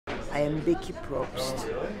am Beki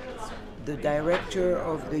Probst, the director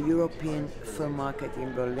of the European film market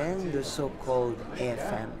in Berlin, the so-called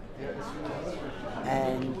EFM.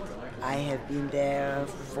 And I have been there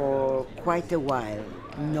for quite a while,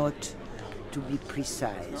 not to be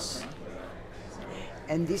precise.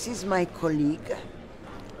 And this is my colleague,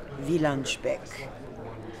 Wieland Speck,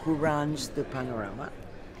 who runs the Panorama.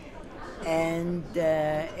 And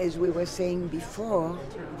as we were saying before,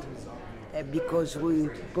 because we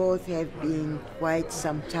both have been quite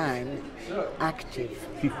some time active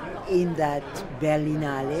in that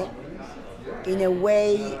Berlinale, in a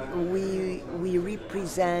way we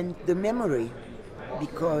represent the memory,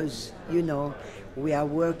 because, you know, we are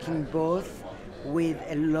working both with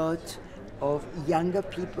a lot of younger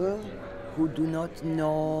people who do not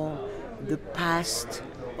know the past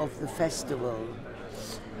of the festival.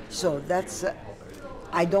 So that's,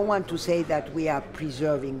 I don't want to say that we are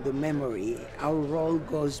preserving the memory. Our role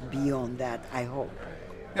goes beyond that, I hope.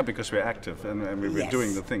 Yeah, because we're active and we're Yes,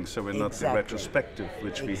 doing the things, so we're not the exactly. retrospective,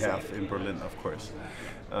 which we have in Berlin, of course.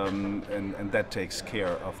 And that takes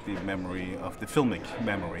care of the memory, of the filmic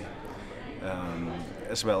memory,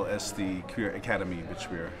 as well as the Queer Academy, which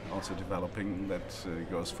we're also developing, that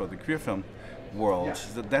goes for the queer film world.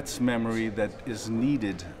 That's memory that is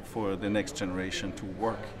needed for the next generation to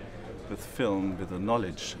work with film, with the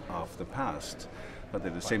knowledge of the past. But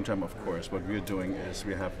at the same time, of course, what we're doing is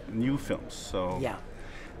we have new films. So Yeah.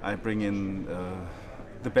 I bring in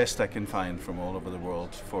the best I can find from all over the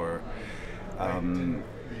world for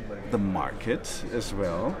the market as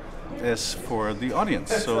well as for the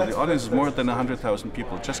audience. So the audience is more than 100,000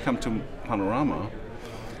 people. Just come to Panorama,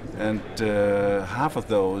 and half of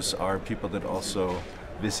those are people that also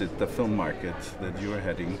visit the film market that you are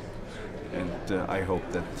heading. And I hope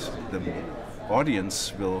that the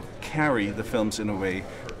audience will carry the films in a way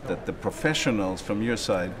that the professionals from your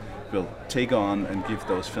side will take on and give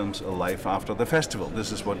those films a life after the festival.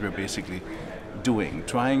 This is what we're basically doing,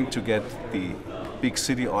 trying to get the big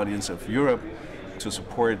city audience of Europe to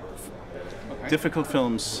support difficult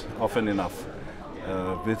films often enough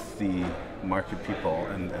with the market people,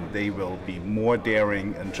 and they will be more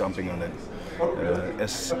daring and jumping on it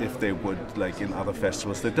as if they would, like in other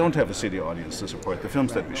festivals that don't have a city audience to support the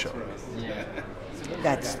films that we show.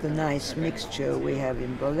 That's the nice mixture we have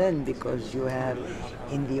in Berlin, because you have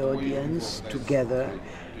in the audience together,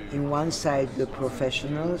 in one side the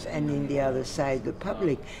professionals and in the other side the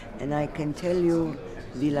public. And I can tell you,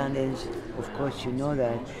 Wieland, of course you know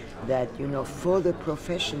that you know, for the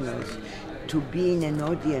professionals, to be in an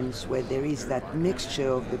audience where there is that mixture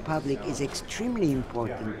of the public is extremely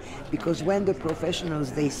important, because when the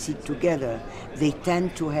professionals, they sit together, they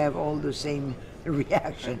tend to have all the same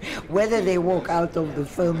reaction, whether they walk out of the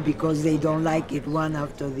film because they don't like it one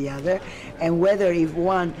after the other, and whether if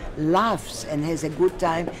one laughs and has a good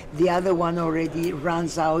time, the other one already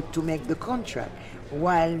runs out to make the contract,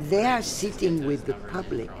 while they are sitting with the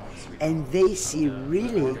public and they see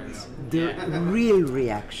really the real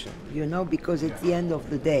reaction, you know, because at the end of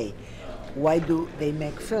the day, why do they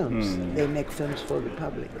make films? They make films for the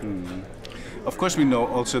public. Of course, we know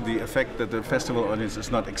also the effect that the festival audience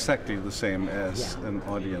is not exactly the same as an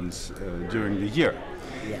audience during the year.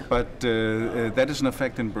 Yeah. But that is an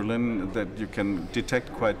effect in Berlin that you can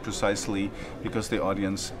detect quite precisely, because the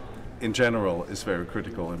audience in general is very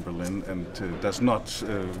critical in Berlin and does not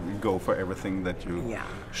go for everything that you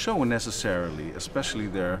show necessarily. Especially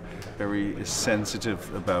they're very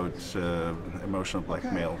sensitive about emotional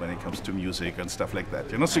blackmail when it comes to music and stuff like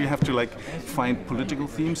that. You know, so you have to like find political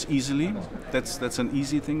themes easily. That's an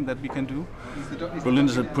easy thing that we can do. Berlin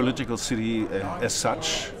is a political city as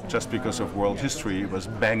such, just because of world history. It was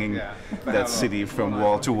banging that city from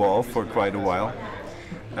wall to wall for quite a while.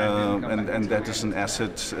 And that is an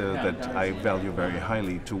asset that I value very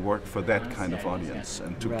highly, to work for that kind of audience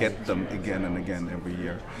and to get them again and again every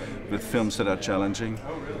year with films that are challenging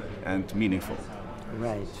and meaningful.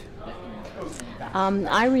 Right.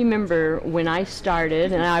 I remember when I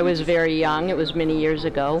started, and I was very young, it was many years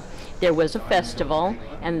ago, there was a festival,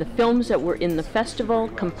 and the films that were in the festival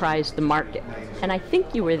comprised the market. And I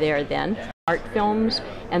think you were there then. Art films,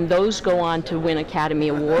 and those go on to win Academy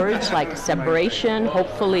Awards, like Separation,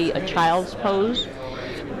 hopefully A Child's Pose.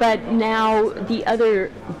 But now the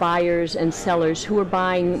other buyers and sellers who are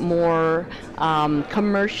buying more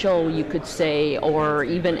commercial, you could say, or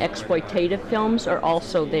even exploitative films are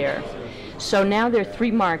also there. So now there are three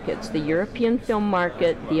markets: the European film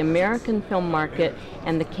market, the American film market,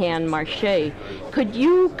 and the Cannes Marché. Could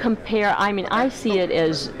you compare? I mean, I see it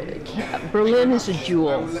as Berlin is a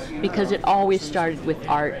jewel because it always started with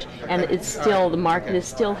art, and it's still, the market is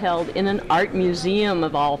still held in an art museum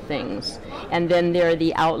of all things. And then there are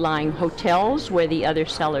the outlying hotels where the other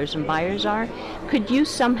sellers and buyers are. Could you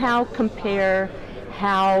somehow compare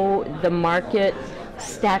how the market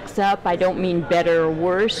stacks up? I don't mean better or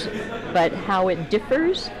worse, but how it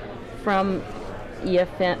differs from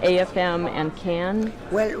EFM, AFM and Cannes?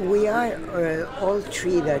 Well, we are, all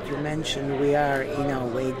three that you mentioned, we are in our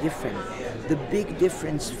way different. The big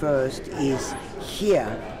difference first is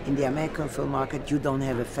here in the American film market, you don't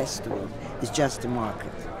have a festival, it's just a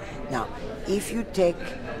market. Now, if you take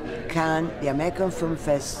Cannes, the American film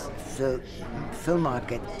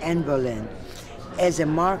market, and Berlin as a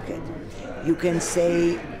market, you can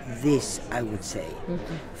say this, I would say.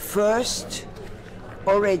 First,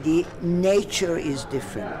 already nature is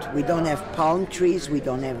different. We don't have palm trees, we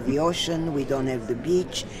don't have the ocean, we don't have the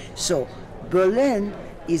beach. So Berlin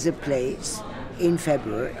is a place in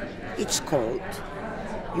February, it's cold.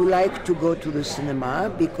 You like to go to the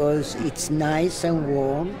cinema because it's nice and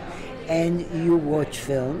warm and you watch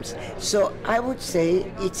films. So I would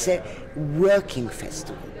say it's a working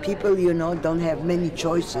festival. People, you know, don't have many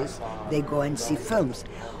choices, they go and see films.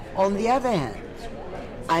 On the other hand,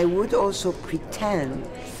 I would also pretend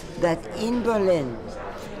that in Berlin,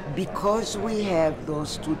 because we have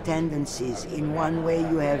those two tendencies, in one way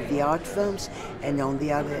you have the art films, and on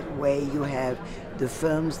the other way you have the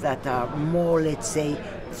films that are more, let's say,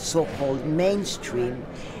 so-called mainstream,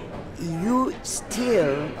 you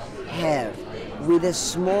still have, with a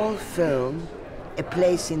small film, a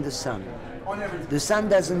place in the sun. The sun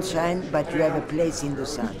doesn't shine, but you have a place in the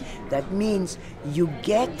sun. That means you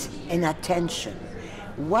get an attention.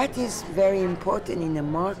 What is very important in a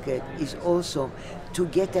market is also to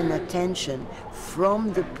get an attention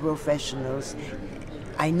from the professionals.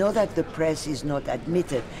 I know that the press is not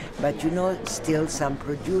admitted, but you know, still some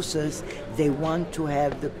producers, they want to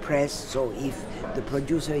have the press, so if the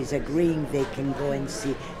producer is agreeing, they can go and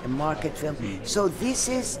see a market film. So this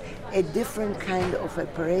is a different kind of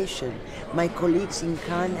operation. My colleagues in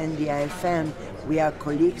Cannes and the EFM, we are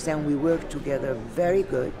colleagues and we work together very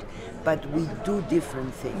good, but we do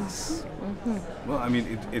different things. Well, I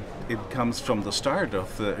mean, it comes from the start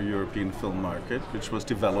of the European film market, which was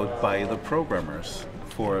developed by the programmers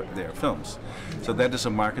for their films. So that is a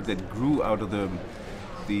market that grew out of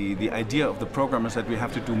the idea of the programmers that we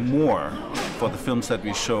have to do more for the films that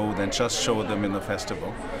we show than just show them in the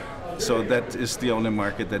festival. So that is the only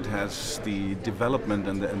market that has the development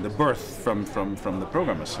and the birth from the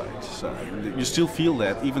programmer side. So you still feel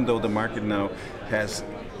that, even though the market now has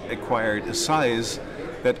acquired a size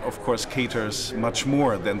that of course caters much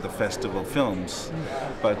more than the festival films.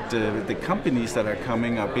 But the companies that are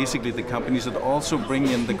coming are basically the companies that also bring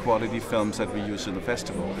in the quality films that we use in the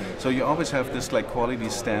festival. So you always have this like quality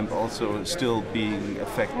stamp also still being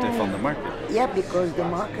effective on the market. Yeah, because the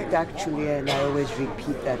market actually, and I always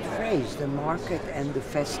repeat that phrase, the market and the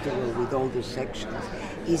festival with all the sections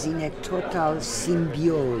is in a total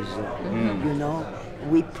symbiosis, you know?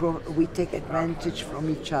 We take advantage from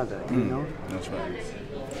each other, you know? That's right.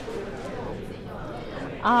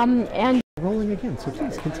 And rolling again, so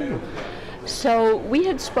please continue. so we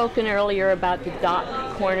had spoken earlier about the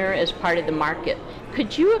doc corner as part of the market.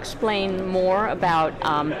 Could you explain more about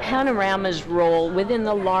Panorama's role within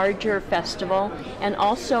the larger festival and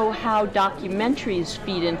also how documentaries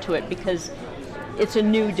feed into it, because it's a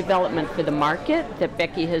new development for the market that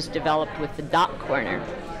Beki has developed with the doc corner?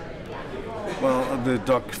 Well, the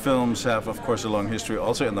doc films have, of course, a long history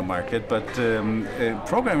also in the market, but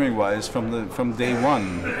programming-wise, from day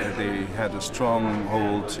one, they had a strong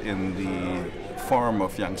hold in the form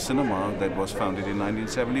of young cinema that was founded in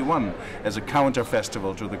 1971 as a counter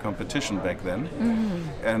festival to the competition back then.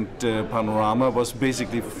 And Panorama was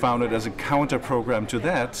basically founded as a counter program to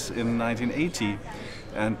that in 1980.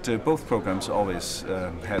 And both programs always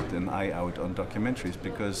had an eye out on documentaries,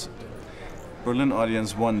 because Berlin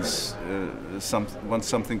audience wants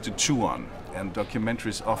something to chew on, and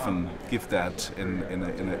documentaries often give that in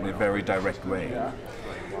a very direct way.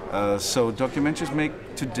 So documentaries make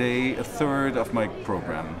today a third of my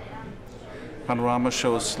program. Panorama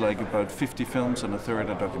shows like about 50 films and a third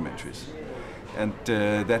are documentaries. And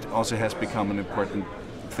that also has become an important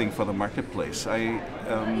thing for the marketplace. I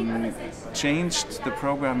changed the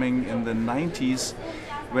programming in the 90s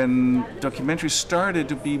when documentaries started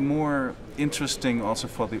to be more interesting also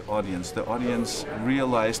for the audience. The audience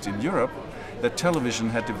realized in Europe that television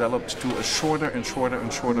had developed to a shorter and shorter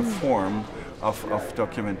and shorter form of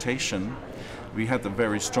documentation. We had a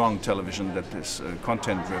very strong television that is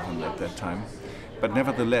content-driven at that time. But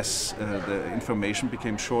nevertheless, the information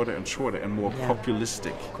became shorter and shorter and more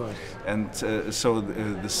populistic. Of course. And so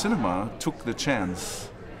the cinema took the chance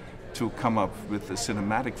to come up with a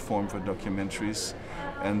cinematic form for documentaries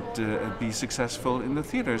and be successful in the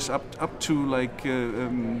theaters up to like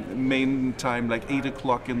main time, like 8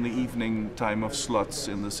 o'clock in the evening time of slots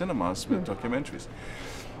in the cinemas with documentaries.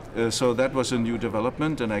 So that was a new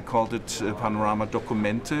development, and I called it Panorama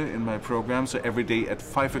Dokumente in my program. So every day at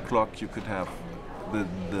 5 o'clock you could have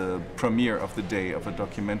the premiere of the day of a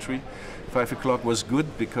documentary. 5 o'clock was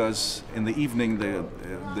good because in the evening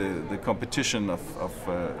the competition of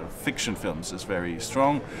fiction films is very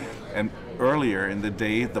strong, and earlier in the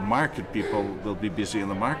day the market people will be busy in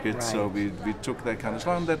the market. Right. So we took that kind of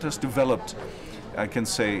slot, and that has developed, I can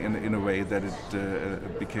say, in a way that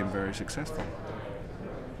it became very successful.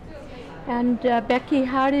 And Beki,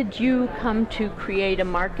 how did you come to create a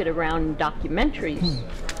market around documentaries?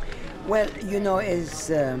 Well, you know, as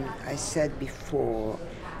I said before,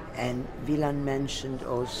 and Wieland mentioned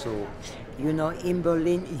also, you know, in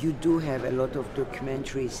Berlin you do have a lot of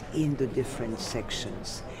documentaries in the different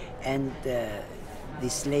sections. And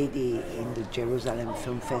this lady in the Jerusalem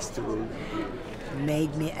Film Festival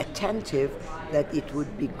made me attentive that it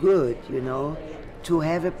would be good, you know, to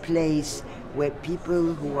have a place where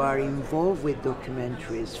people who are involved with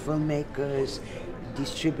documentaries, filmmakers,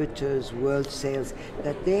 distributors, world sales,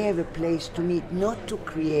 that they have a place to meet, not to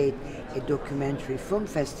create a documentary film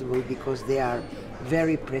festival because they are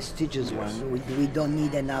very prestigious ones. We don't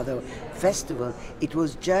need another festival. It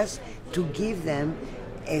was just to give them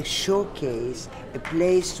a showcase, a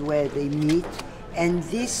place where they meet, and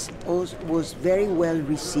this was very well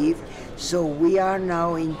received. So we are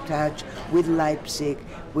now in touch with Leipzig.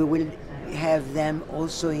 We will have them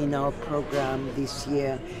also in our program this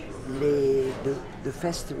year. The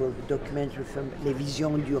festival, the documentary film Les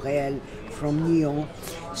Visions du Réel from Nyon.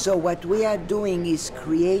 So what we are doing is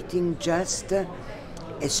creating just a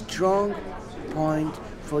strong point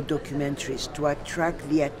for documentaries to attract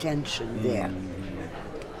the attention there.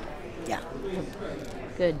 Yeah.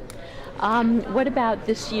 Good. What about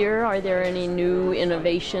this year? Are there any new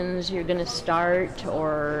innovations you're going to start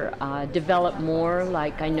or develop more?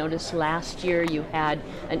 Like I noticed last year you had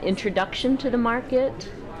an introduction to the market.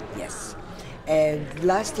 Yes.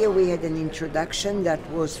 Last year we had an introduction that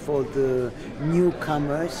was for the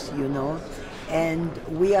newcomers, you know, and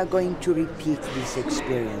we are going to repeat this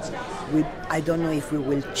experience. I don't know if we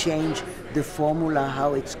will change the formula,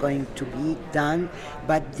 how it's going to be done,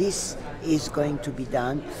 but this is going to be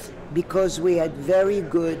done because we had very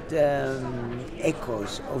good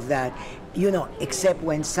echoes of that. You know, except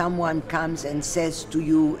when someone comes and says to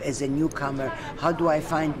you as a newcomer, how do I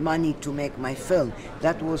find money to make my film?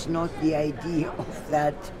 That was not the idea of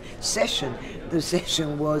that session. The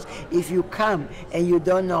session was, if you come and you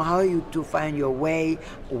don't know how to find your way,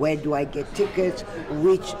 where do I get tickets,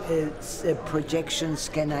 which projections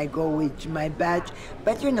can I go with my badge?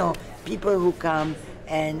 But you know, people who come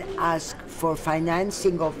and ask for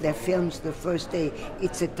financing of their films the first day,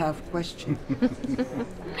 it's a tough question.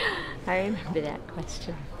 I remember that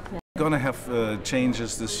question. Yeah. We're going to have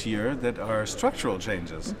changes this year that are structural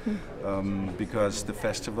changes because the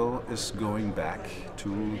festival is going back to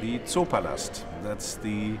the Zoopalast.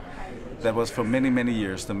 That was for many, many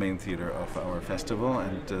years the main theater of our festival,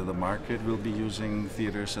 and the market will be using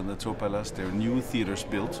theaters in the Zoopalast. There are new theaters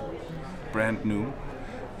built, brand new.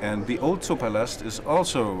 And the old Zoopalast is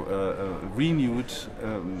also renewed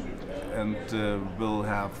and will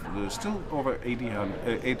have still over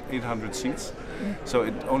 800 seats. So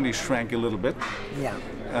it only shrank a little bit. Yeah.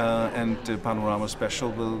 And Panorama Special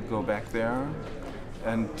will go back there.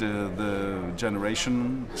 And the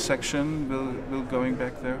generation section will be going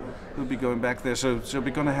back there. So we're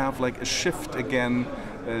going to have like a shift again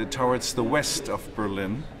towards the west of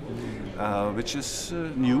Berlin. Which is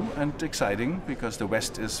new and exciting because the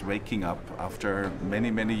West is waking up after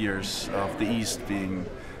many, many years of the East being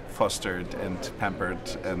fostered and pampered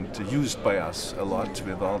and used by us a lot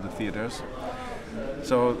with all the theaters.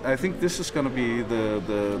 So I think this is going to be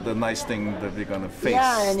the nice thing that we're going to face.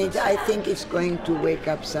 Yeah, and I think it's going to wake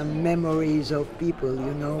up some memories of people,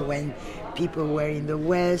 you know, when people were in the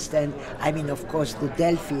West. And I mean, of course, the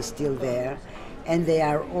Delphi is still there. And they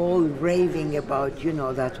are all raving about, you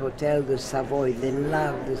know, that hotel, the Savoy. They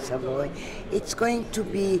love the Savoy. It's going to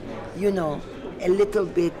be, you know, a little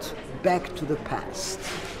bit back to the past.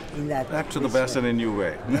 In that back to the past in a new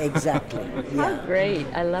way. Exactly. Yeah. Oh, great.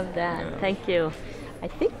 I love that. Yeah. Thank you. I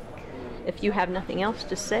think if you have nothing else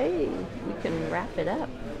to say, we can wrap it up.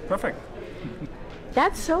 Perfect.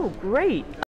 That's so great.